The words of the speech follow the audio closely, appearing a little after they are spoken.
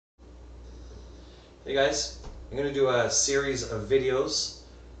Hey guys, I'm going to do a series of videos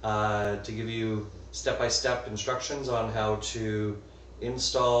to give you step-by-step instructions on how to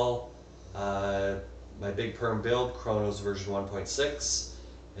install my big perm build, Chronos version 1.6,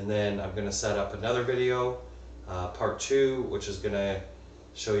 and then I'm going to set up another video, part 2, which is going to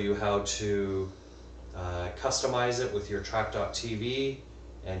show you how to customize it with your Track.tv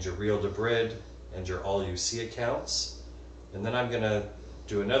and your real-debrid and your all-UC accounts. And then I'm going to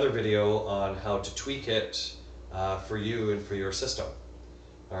do another video on how to tweak it for you and for your system.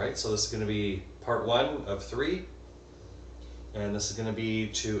 Alright, so this is going to be part 1 of 3, and this is going to be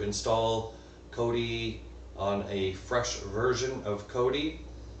to install Kodi on a fresh version of Kodi,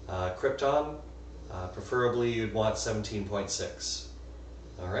 Krypton. Preferably you'd want 17.6.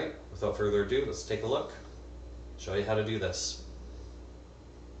 Alright, without further ado, let's take a look, show you how to do this.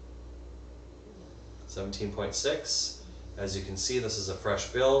 17.6. As you can see, this is a fresh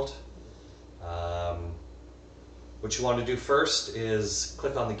build. What you want to do first is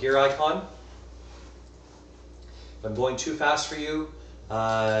click on the gear icon. If I'm going too fast for you,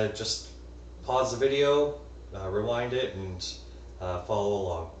 just pause the video, rewind it, and follow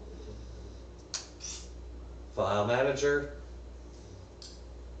along. File Manager,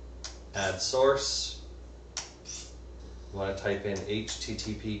 add source. You want to type in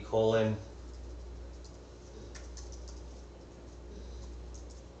http://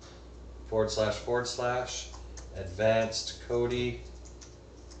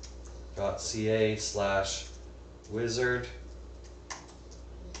 advancedkodi.ca/wizard/.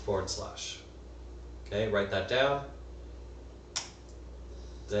 Okay, write that down.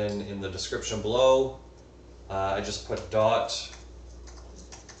 Then in the description below, I just put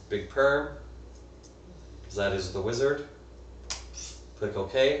 .big perm, because that is the wizard. Click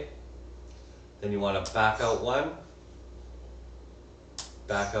OK. Then you want to back out one.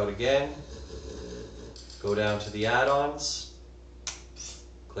 Back out again, go down to the add-ons,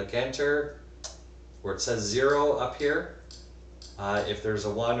 click enter. Where it says 0 up here, if there's a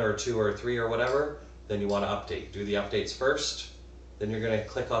 1 or a 2 or a 3 or whatever, then you want to update. Do the updates first. Then you're going to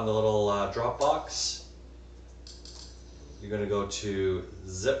click on the little drop box. You're going to go to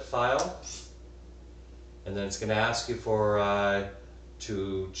zip file, and then it's going to ask you for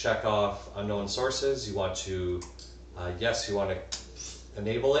to check off unknown sources. You want to yes, you want to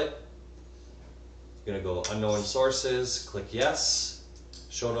enable it. You're going to go unknown sources, click yes.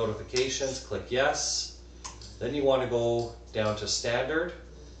 Show notifications, click yes. Then you want to go down to standard,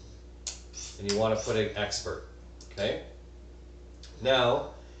 and you want to put in expert. Okay.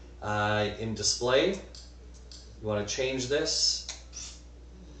 Now, in display, you want to change this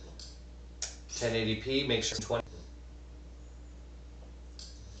 1080p. Make sure 20.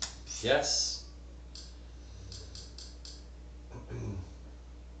 Yes.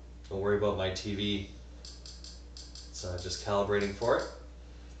 Don't worry about my TV, it's just calibrating for it.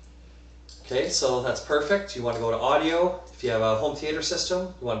 Okay, so that's perfect. You want to go to audio. If you have a home theater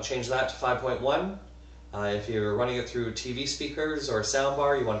system, you want to change that to 5.1. If you're running it through TV speakers or a sound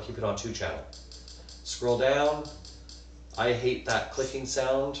bar, you want to keep it on 2-channel. Scroll down. I hate that clicking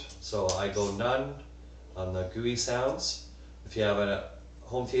sound, so I go none on the GUI sounds. If you have a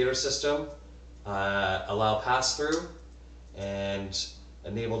home theater system, allow pass-through and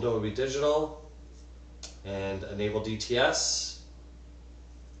enable Dolby Digital and enable DTS.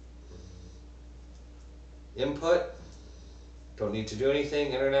 Input, don't need to do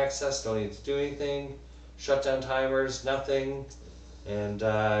anything. Internet access, don't need to do anything. Shutdown timers, nothing. And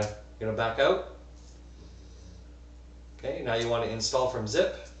you're going to back out. Okay, now you want to install from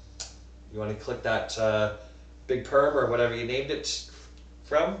zip. You want to click that big perm or whatever you named it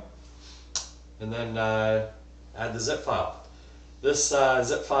from, and then add the zip file. This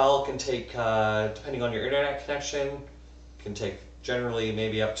zip file can take, depending on your internet connection, can take generally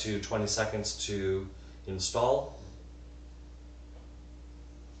maybe up to 20 seconds to install.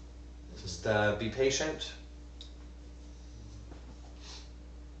 Just be patient.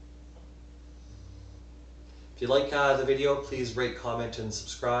 If you like the video, please rate, comment, and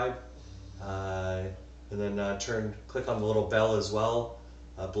subscribe. And then click on the little bell as well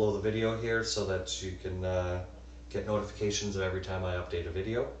below the video here, so that you can get notifications of every time I update a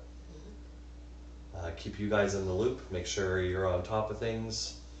video. Keep you guys in the loop, make sure you're on top of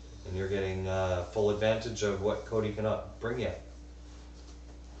things and you're getting full advantage of what Kodi can bring you.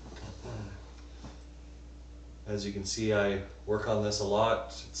 As you can see, I work on this a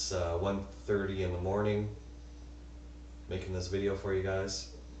lot. It's 1:30 in the morning making this video for you guys.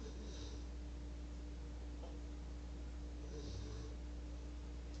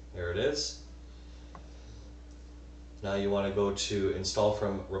 There it is. Now you want to go to install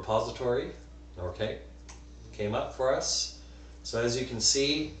from repository. Okay, came up for us. So as you can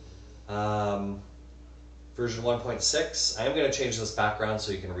see, version 1.6. I am going to change this background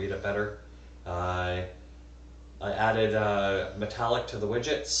so you can read it better. I added metallic to the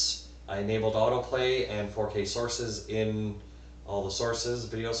widgets. I enabled autoplay and 4K sources in all the sources,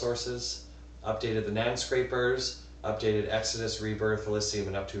 video sources. Updated the NAND scrapers. Updated Exodus, Rebirth, Elysium,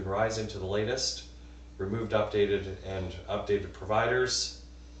 and Uptune Rising to the latest. Removed updated providers.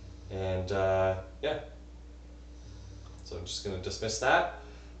 And yeah. So I'm just going to dismiss that.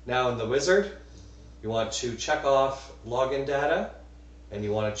 Now in the wizard, you want to check off login data, and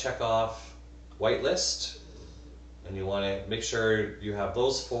you want to check off whitelist, and you want to make sure you have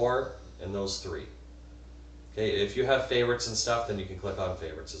those 4 and those 3. Okay, if you have favorites and stuff, then you can click on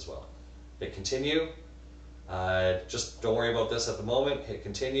favorites as well. Hit continue. Just don't worry about this at the moment. Hit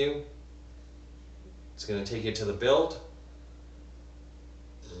continue. It's going to take you to the build.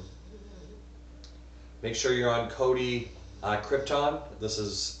 Make sure you're on Kodi Krypton.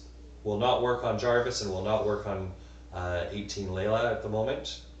 This will not work on Jarvis and will not work on 18 Layla at the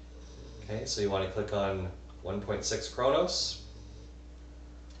moment. Okay, so you want to click on 1.6 Kronos.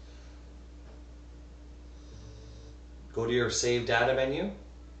 Go to your Save Data menu.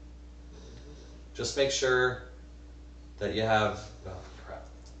 Just make sure that you have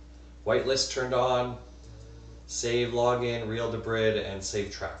whitelist turned on, Save Login, real-debrid, and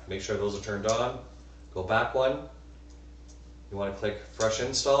Save Track. Make sure those are turned on. Go back one. You want to click Fresh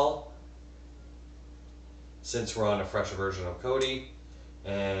Install, since we're on a fresh version of Kodi,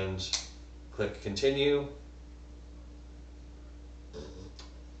 and click Continue.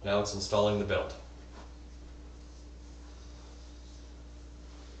 Now it's installing the build.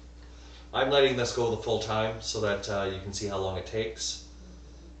 I'm letting this go the full time so that you can see how long it takes.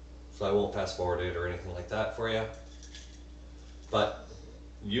 So I won't fast forward it or anything like that for you. But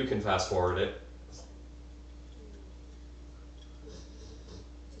you can fast forward it.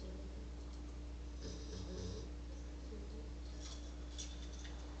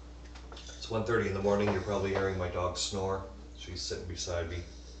 It's 1:30 in the morning. You're probably hearing my dog snore. She's sitting beside me.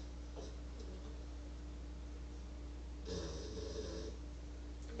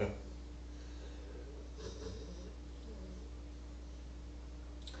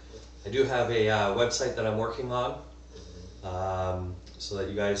 I do have a website that I'm working on, so that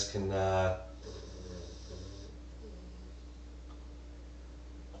you guys can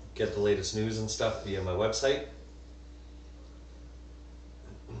get the latest news and stuff via my website.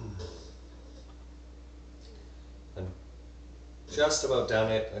 I'm just about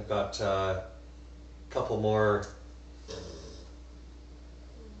done it. I've got a couple more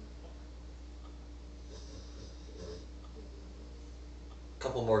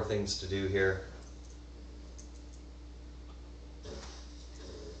things to do here.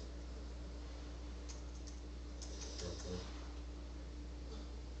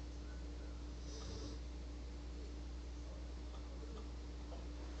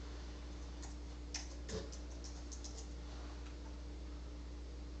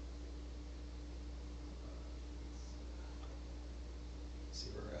 See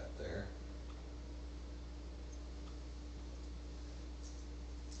where we're at there.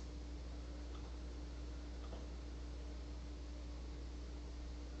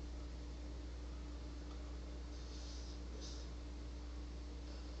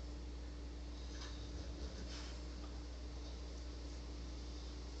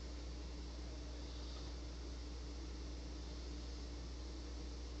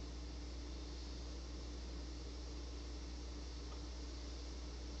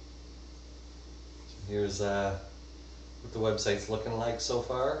 Here's what the website's looking like so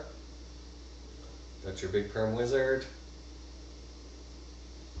far. Got your big perm wizard.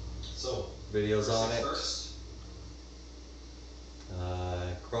 So videos on it. First.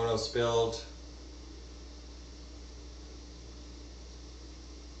 Kronos build.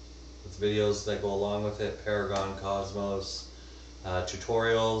 With videos that go along with it. Paragon, Cosmos,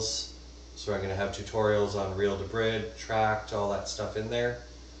 tutorials. So I'm going to have tutorials on real-debrid, tracked, all that stuff in there.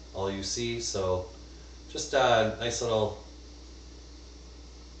 All you see. So just a nice little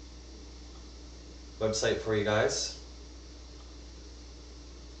website for you guys.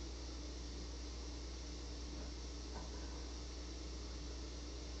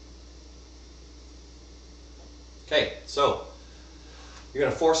 Okay, so you're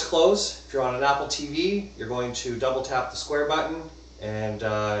going to force close. If you're on an Apple TV, you're going to double tap the square button and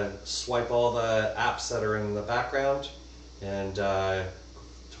swipe all the apps that are in the background and to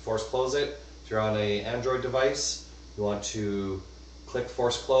force close it. If you're on an Android device, you want to click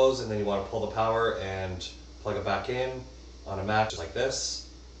force close and then you want to pull the power and plug it back in. On a Mac, just like this.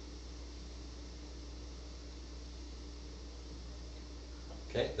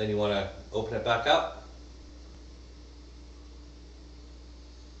 Okay, then you want to open it back up.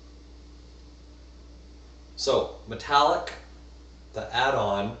 So, metallic, the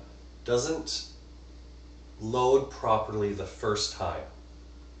add-on, doesn't load properly the first time.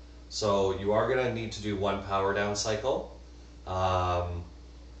 So you are going to need to do one power down cycle,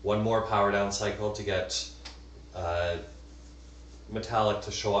 one more power down cycle to get metallic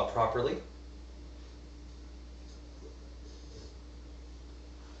to show up properly.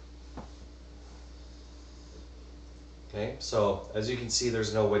 Okay, so as you can see,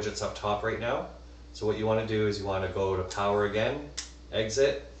 there's no widgets up top right now. So what you want to do is you want to go to power again,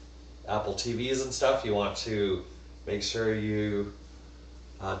 exit, Apple TVs and stuff. You want to make sure you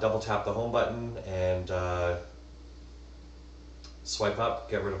double tap the home button and swipe up,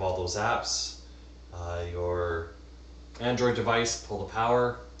 get rid of all those apps. Your Android device, pull the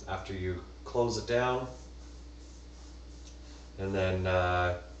power after you close it down. And then,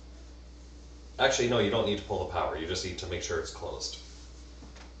 actually no, you don't need to pull the power, you just need to make sure it's closed.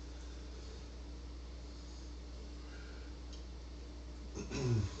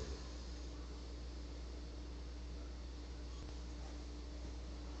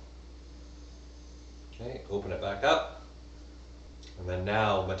 Okay, open it back up, and then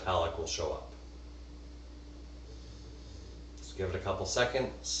now metallic will show up. Just give it a couple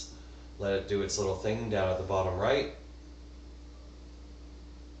seconds, let it do its little thing down at the bottom right.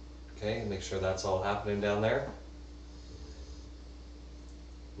 Okay, make sure that's all happening down there.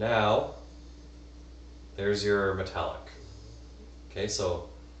 Now, there's your metallic. Okay, so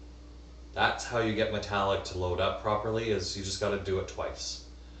that's how you get metallic to load up properly, is you just got to do it twice.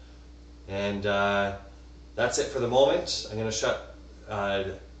 And that's it for the moment. I'm going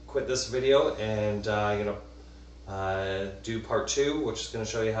to quit this video, and I'm going to do part 2, which is going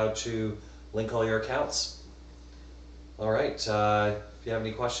to show you how to link all your accounts. Alright, if you have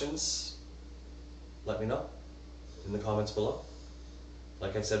any questions, let me know in the comments below.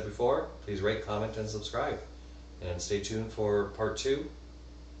 Like I said before, please rate, comment, and subscribe. And stay tuned for part 2.